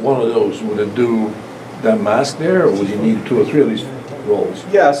 would one of those, would it do that mask there, or would you need 2 or 3 of these rolls?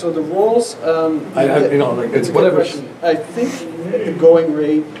 Yeah, so the rolls, You know, like, it's a good whatever. question. I think the going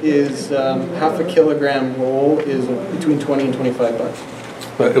rate is half a kilogram roll is between 20 and 25 bucks.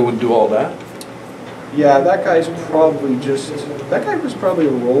 But it would do all that? Yeah, that guy's probably that guy was probably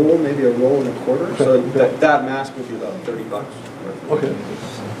a roll, maybe a roll and a quarter. So that mask would be about 30 bucks. Okay.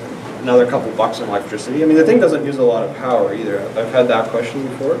 Another couple bucks on electricity. I mean, the thing doesn't use a lot of power either. I've had that question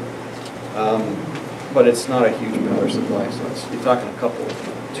before. But it's not a huge power supply, so you're talking a couple,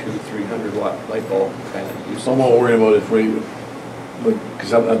 200-300 watt light bulb kind of use. I'm not worried about if we,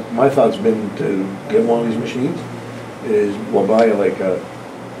 because my thought's been to get one of these machines, is we'll buy like a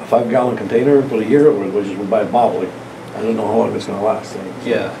 5-gallon container for a year, or we'll just buy a bottle. Like, I don't know how long it's gonna last.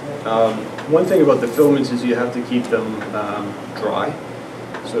 Yeah. One thing about the filaments is you have to keep them dry.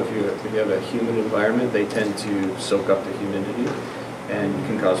 So if you have a humid environment, they tend to soak up the humidity and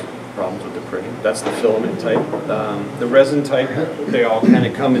can cause problems with the printing. That's the filament type. The resin type, they all kind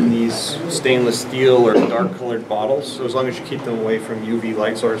of come in these stainless steel or dark colored bottles. So as long as you keep them away from UV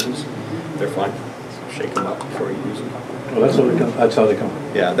light sources, they're fine. So shake them up before you use them. Well, that's how they come. That's how they come.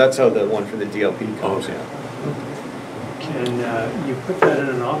 Yeah, that's how the one for the DLP comes. Okay. Yeah. Can you put that in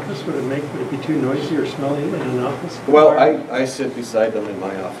an office? Would it be too noisy or smelly in an office? Well, I sit beside them in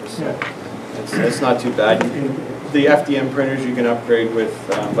my office. So it's not too bad. The FDM printers you can upgrade with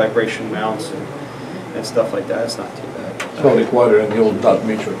vibration mounts and stuff like that. It's not too bad. It's probably quieter than the old dot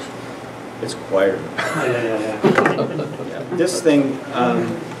matrix. It's quieter. Yeah. This thing,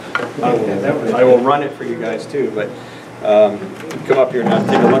 I will run it for you guys too, but come up here now and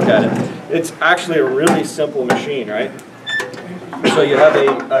take a look at it. It's actually a really simple machine, right? So you have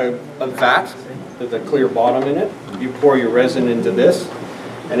a vat with a clear bottom in it. You pour your resin into this,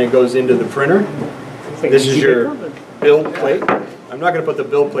 and it goes into the printer. This is your build plate. I'm not going to put the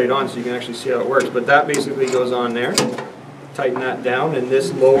build plate on so you can actually see how it works, but that basically goes on there. Tighten that down, and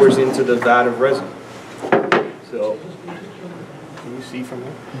this lowers into the vat of resin. So, can you see from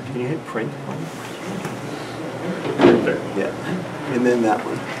there? Can you hit print? Right there. Yeah. And then that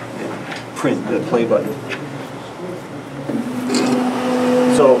one. Yeah. Print, the play button.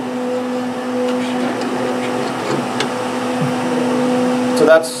 So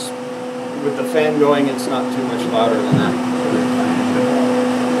that's, with the fan going, it's not too much louder than that.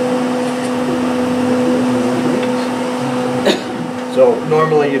 So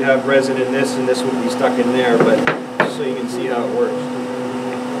normally you'd have resin in this and this would be stuck in there, but so you can see how it works.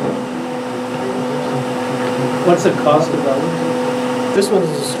 What's the cost of that one? This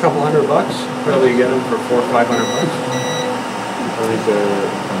one's a couple $100. Probably get them for $400 or $500.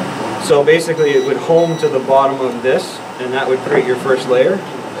 So basically it would home to the bottom of this, and that would create your first layer.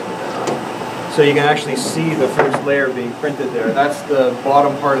 So you can actually see the first layer being printed there. That's the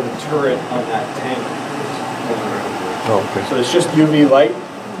bottom part of the turret on that tank. Oh, okay. So it's just UV light,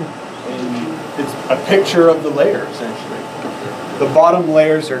 and it's a picture of the layer, essentially. The bottom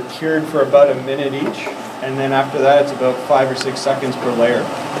layers are cured for about a minute each, and then after that it's about 5 or 6 seconds per layer.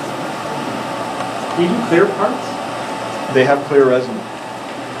 Do you do clear parts? They have clear resin.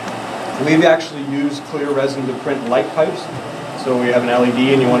 We've actually used clear resin to print light pipes. So we have an LED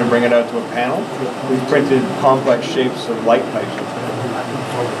and you want to bring it out to a panel. We've printed complex shapes of light pipes.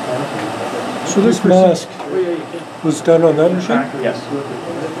 So this mask was done on that machine? Yes.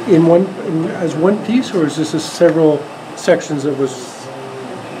 As one piece, or is this several sections that was?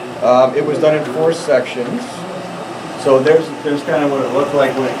 It was done in 4 sections. So there's kind of what it looked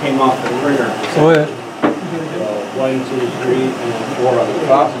like when it came off the printer. Oh yeah. 1, 2, 3, and 4 on the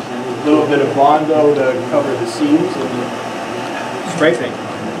top. A little bit of Bondo to cover the seams and striping,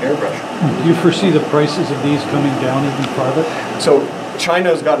 airbrush. Do you foresee the prices of these coming down even farther? So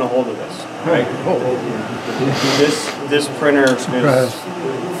China's gotten a hold of this, right? This printer is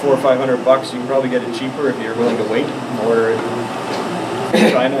 $400 or $500. You can probably get it cheaper if you're willing to wait and order it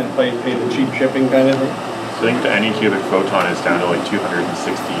in China and pay the cheap shipping kind of thing. I think the Anycubic Photon is down to like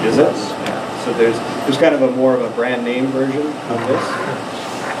 260. Is it? Yeah. So there's kind of a more of a brand name version of this.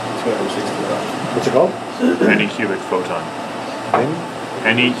 $260. What's it called? Anycubic Photon.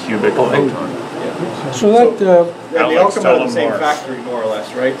 Anycubic Photon. Yeah. So that they all come out of the same factory, more or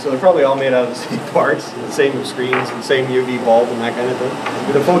less, right? So they're probably all made out of the same parts, the same screens, the same UV bulb, and that kind of thing.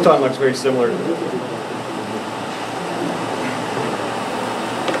 But the Photon looks very similar to this.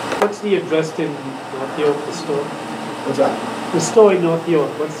 What's the address in North York, the store? What's that? The store in North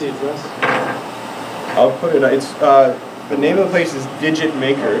York, what's the address? I'll put it, it's, the name of the place is Digit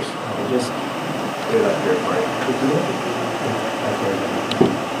Makers. I'll just put it up here for you.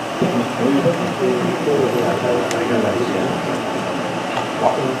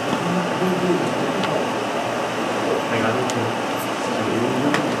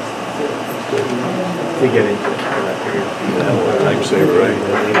 To get into that period. Lifesaver, right?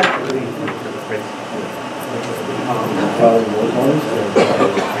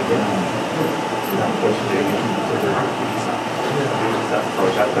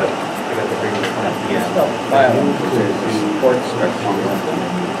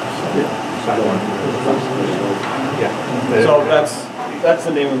 So that's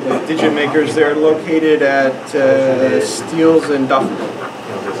the name of the Digit Makers. They're located at Steeles and Dufferin.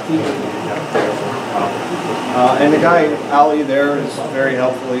 And the guy, Ali, there is very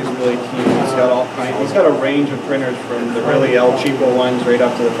helpful. He's really keen. He's got all kinds. He's got a range of printers from the really El Cheapo ones right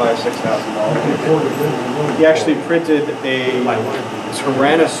up to the $5,000–6,000. He actually printed a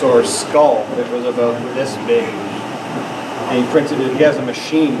Tyrannosaur skull that was about this big. And he printed it. He has a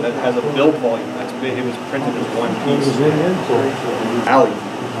machine that has a build volume that's big. It was printed as one piece. Ali.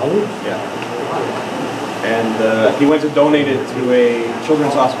 Yeah. And he went to donate it to a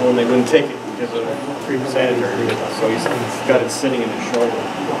children's hospital, and they wouldn't take it because of sanitary. So he's got it sitting in his shoulder.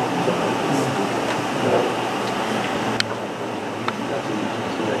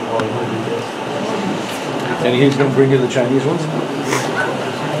 And he's going to bring you the Chinese ones?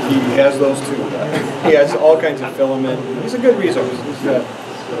 He has those too. He has all kinds of filament. He's a good resource.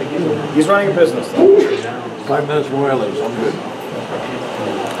 He's running a business though. 5 minutes from where I live, so I'm good.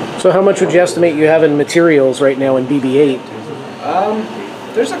 So how much would you estimate you have in materials right now in BB-8?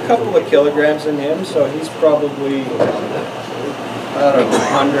 There's a couple of kilograms in him, so he's probably, I don't know,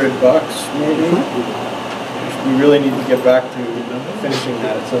 $100 maybe. We really need to get back to finishing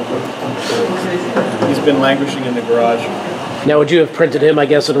that at some point. He's been languishing in the garage. Now, would you have printed him, I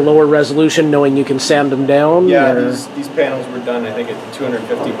guess, at a lower resolution, knowing you can sand them down? Yeah, these panels were done, I think, at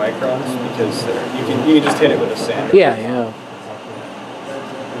 250 microns because you can just hit it with a sander. Yeah, yeah.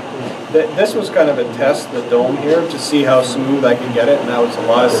 This was kind of a test, the dome here, to see how smooth I could get it. Now it's a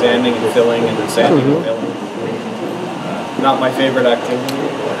lot of sanding and filling and then sanding and filling. Not my favorite activity.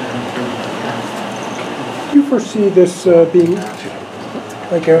 Do you foresee this being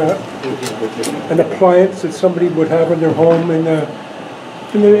like an appliance that somebody would have in their home in the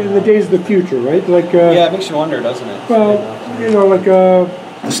days of the future, right? Like yeah, it makes you wonder, doesn't it? Well, you know, like a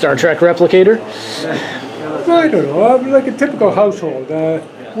Star Trek replicator? I don't know, like a typical household.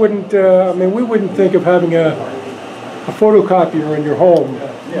 Wouldn't I mean, we wouldn't think of having a photocopier in your home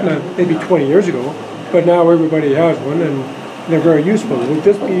maybe 20 years ago, but now everybody has one and they're very useful. Would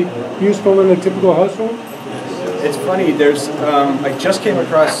this be useful in a typical household? It's funny, there's, I just came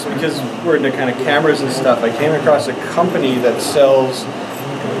across, because we're into kind of cameras and stuff, I came across a company that sells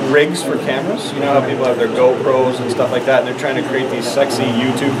rigs for cameras. You know how people have their GoPros and stuff like that, and they're trying to create these sexy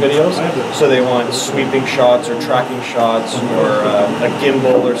YouTube videos? So they want sweeping shots or tracking shots or a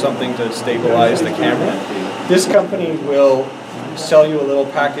gimbal or something to stabilize the camera. This company will sell you a little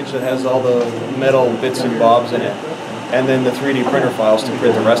package that has all the metal bits and bobs in it, and then the 3D printer files to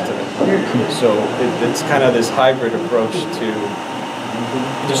print the rest of it. So it's kind of this hybrid approach to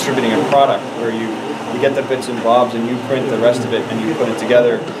distributing a product where you get the bits and bobs and you print the rest of it and you put it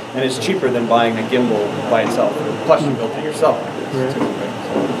together, and it's cheaper than buying a gimbal by itself. Plus you built it yourself.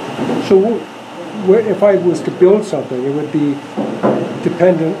 So if I was to build something, it would be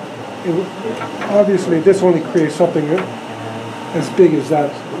dependent. Obviously, this only creates something as big as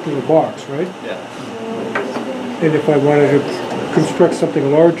that little box, right? Yeah. And if I wanted to construct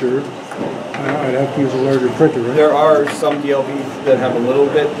something larger, I'd have to use a larger printer, right? There are some DLP that have a little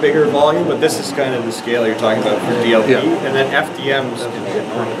bit bigger volume, but this is kind of the scale you're talking about for DLP. Yeah. And then FDMs can be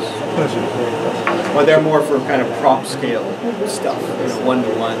enormous. But they're more for kind of prop scale stuff, you know,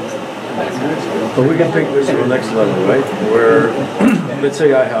 one-to-one. But we can take this to the next level, right? Where, let's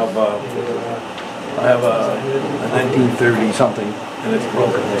say I have a 1930 something, and it's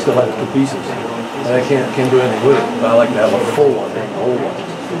broken. I still have 2 pieces, and I can't do anything with it. But I like to have a full one, a whole one.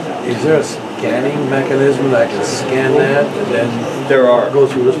 Is there a scanning mechanism that I can scan that and then go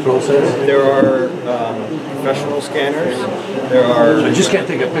through this process? There are professional scanners. There are. So I just can't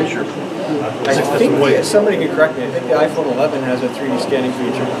take a picture. I think somebody can correct me. I think the iPhone 11 has a 3D scanning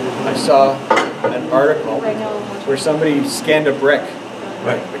feature. I saw an article where somebody scanned a brick,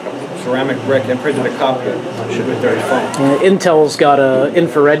 like a ceramic brick, and printed a copy with their phone. Intel's got an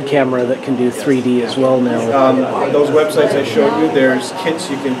infrared camera that can do 3D as well now. Those websites I showed you, there's kits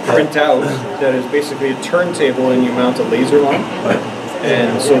you can print out that is basically a turntable, and you mount a laser line.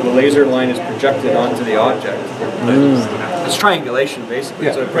 And so the laser line is projected onto the object. It's triangulation, basically,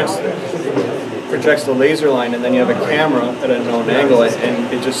 so it prints it. projects the laser line, and then you have a camera at a known angle,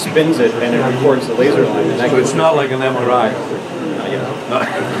 and it just spins it, and it records the laser line. And So it's not like an MRI.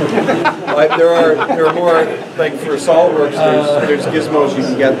 But there are more, like for SolidWorks, there's gizmos you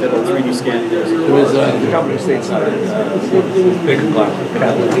can get that'll 3D scan things. There was a company stateside, big plastic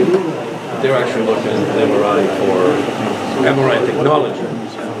cabinet. They're actually looking at MRI for MRI technology.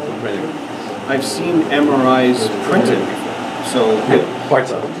 I've seen MRIs printed. So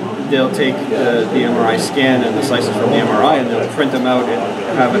parts of it. They'll take the MRI scan and the slices from the MRI, and they'll print them out and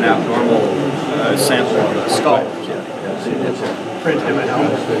have an abnormal sample of the skull. Print him at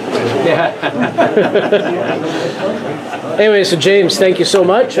home. Yeah. Anyway, so James, thank you so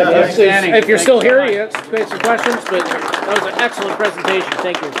much. Yeah, if you're still here, you have some questions, but that was an excellent presentation.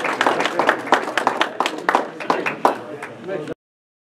 Thank you.